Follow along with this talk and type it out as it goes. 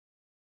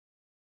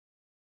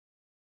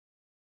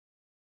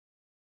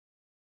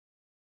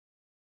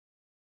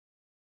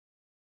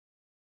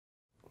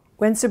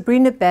When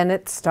Sabrina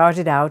Bennett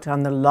started out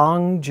on the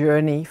long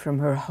journey from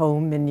her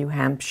home in New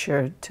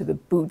Hampshire to the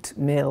boot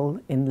mill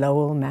in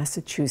Lowell,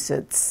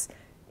 Massachusetts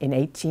in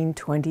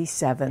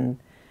 1827,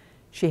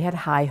 she had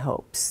high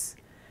hopes.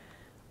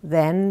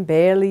 Then,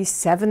 barely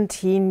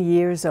 17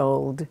 years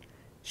old,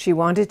 she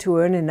wanted to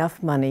earn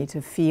enough money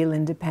to feel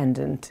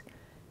independent,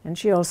 and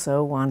she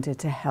also wanted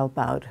to help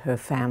out her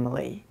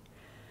family.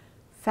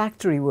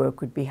 Factory work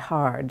would be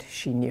hard,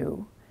 she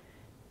knew.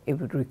 It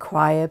would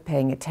require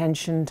paying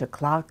attention to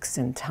clocks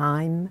and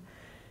time,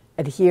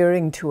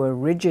 adhering to a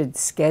rigid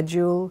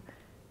schedule,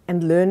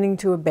 and learning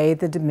to obey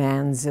the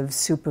demands of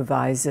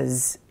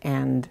supervisors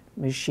and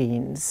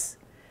machines.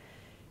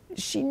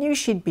 She knew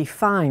she'd be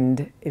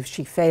fined if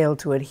she failed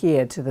to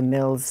adhere to the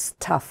mill's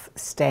tough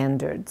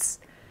standards,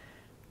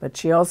 but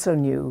she also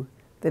knew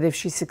that if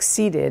she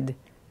succeeded,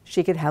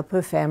 she could help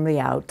her family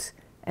out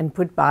and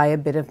put by a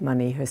bit of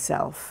money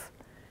herself.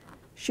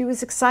 She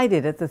was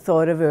excited at the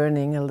thought of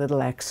earning a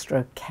little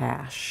extra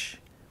cash.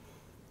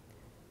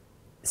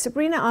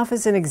 Sabrina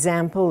offers an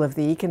example of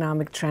the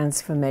economic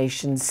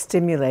transformation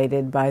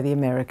stimulated by the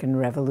American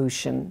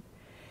Revolution.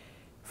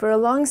 For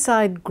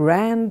alongside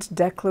grand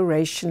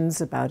declarations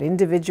about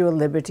individual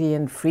liberty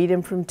and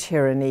freedom from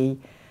tyranny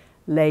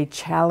lay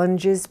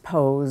challenges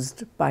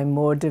posed by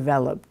more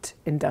developed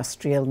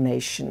industrial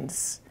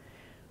nations.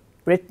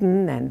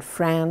 Britain and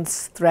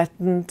France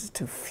threatened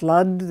to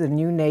flood the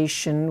new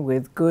nation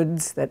with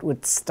goods that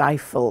would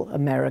stifle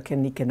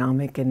American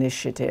economic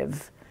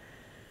initiative.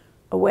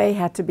 A way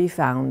had to be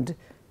found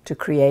to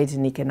create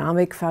an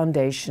economic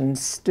foundation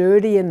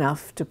sturdy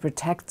enough to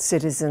protect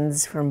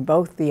citizens from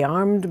both the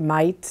armed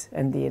might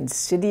and the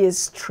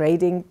insidious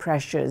trading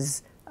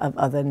pressures of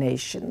other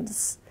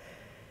nations.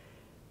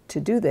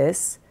 To do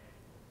this,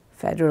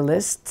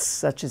 Federalists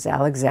such as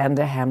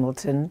Alexander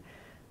Hamilton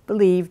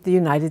believed the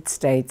United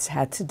States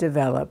had to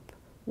develop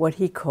what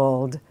he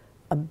called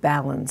a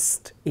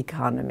balanced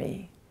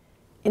economy.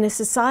 In a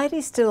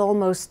society still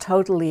almost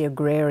totally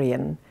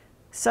agrarian,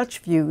 such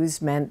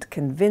views meant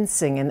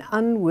convincing an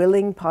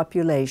unwilling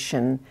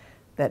population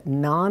that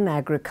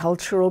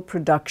non-agricultural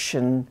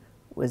production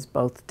was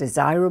both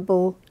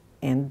desirable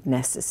and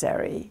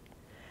necessary.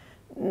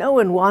 No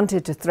one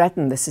wanted to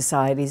threaten the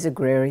society's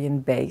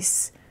agrarian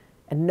base,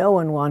 and no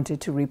one wanted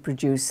to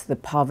reproduce the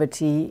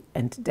poverty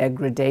and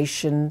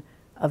degradation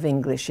of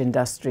English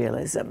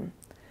industrialism.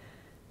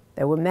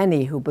 There were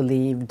many who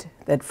believed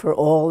that for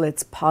all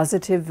its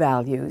positive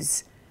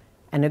values,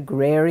 an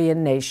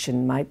agrarian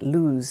nation might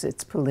lose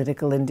its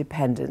political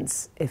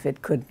independence if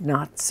it could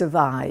not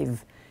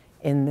survive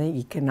in the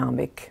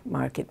economic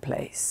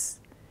marketplace.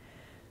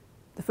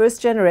 The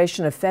first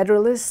generation of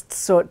Federalists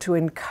sought to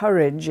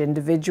encourage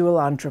individual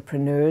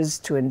entrepreneurs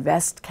to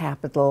invest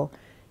capital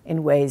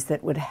in ways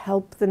that would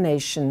help the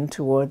nation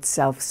towards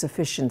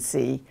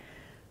self-sufficiency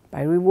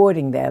by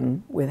rewarding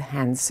them with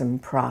handsome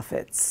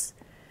profits.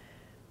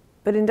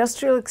 But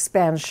industrial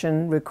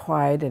expansion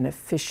required an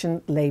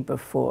efficient labor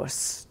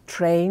force,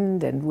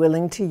 trained and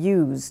willing to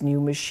use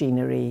new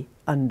machinery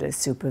under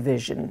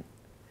supervision.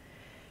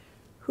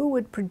 Who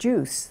would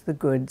produce the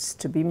goods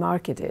to be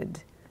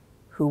marketed?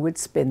 Who would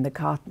spin the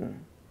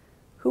cotton?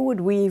 Who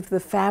would weave the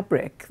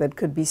fabric that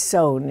could be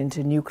sewn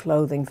into new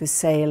clothing for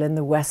sale in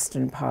the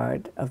western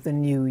part of the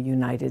new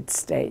United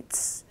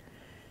States?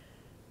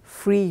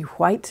 Free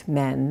white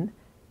men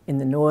in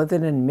the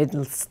northern and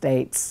middle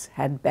states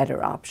had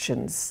better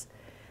options.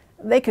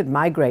 They could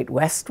migrate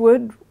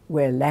westward,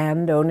 where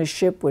land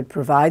ownership would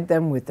provide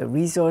them with the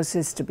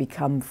resources to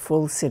become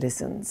full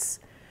citizens.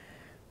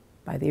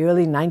 By the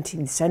early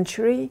 19th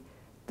century,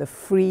 the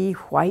free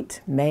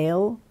white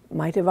male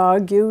might have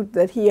argued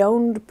that he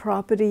owned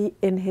property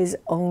in his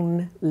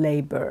own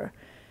labor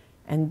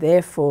and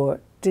therefore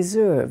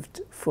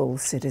deserved full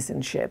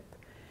citizenship.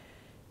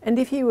 And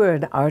if he were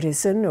an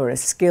artisan or a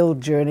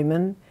skilled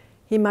journeyman,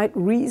 he might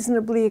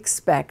reasonably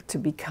expect to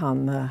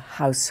become a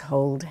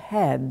household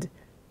head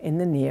in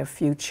the near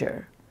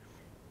future.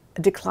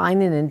 A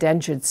decline in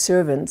indentured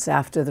servants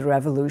after the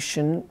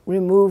Revolution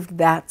removed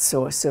that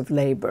source of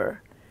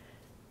labor.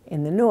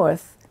 In the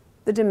North,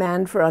 the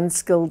demand for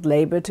unskilled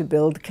labor to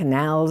build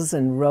canals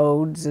and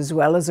roads, as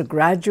well as a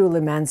gradual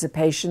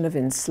emancipation of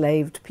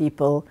enslaved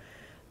people,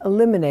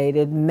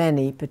 eliminated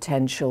many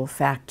potential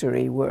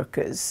factory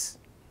workers.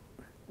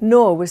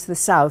 Nor was the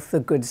South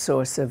a good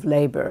source of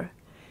labor.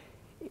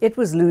 It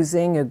was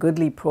losing a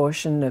goodly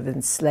portion of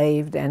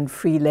enslaved and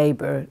free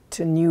labor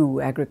to new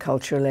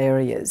agricultural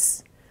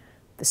areas.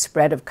 The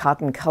spread of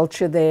cotton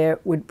culture there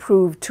would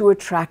prove too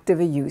attractive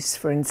a use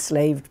for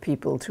enslaved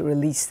people to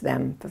release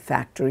them for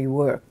factory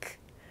work.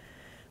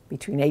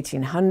 Between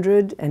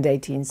 1800 and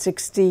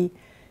 1860,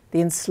 the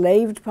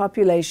enslaved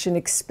population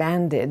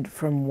expanded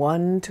from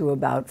 1 to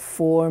about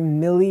 4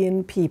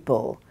 million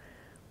people,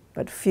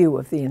 but few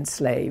of the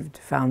enslaved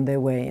found their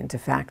way into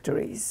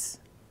factories.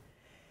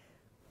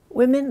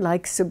 Women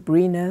like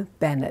Sabrina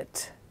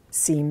Bennett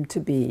seemed to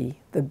be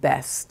the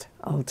best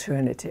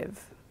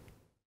alternative.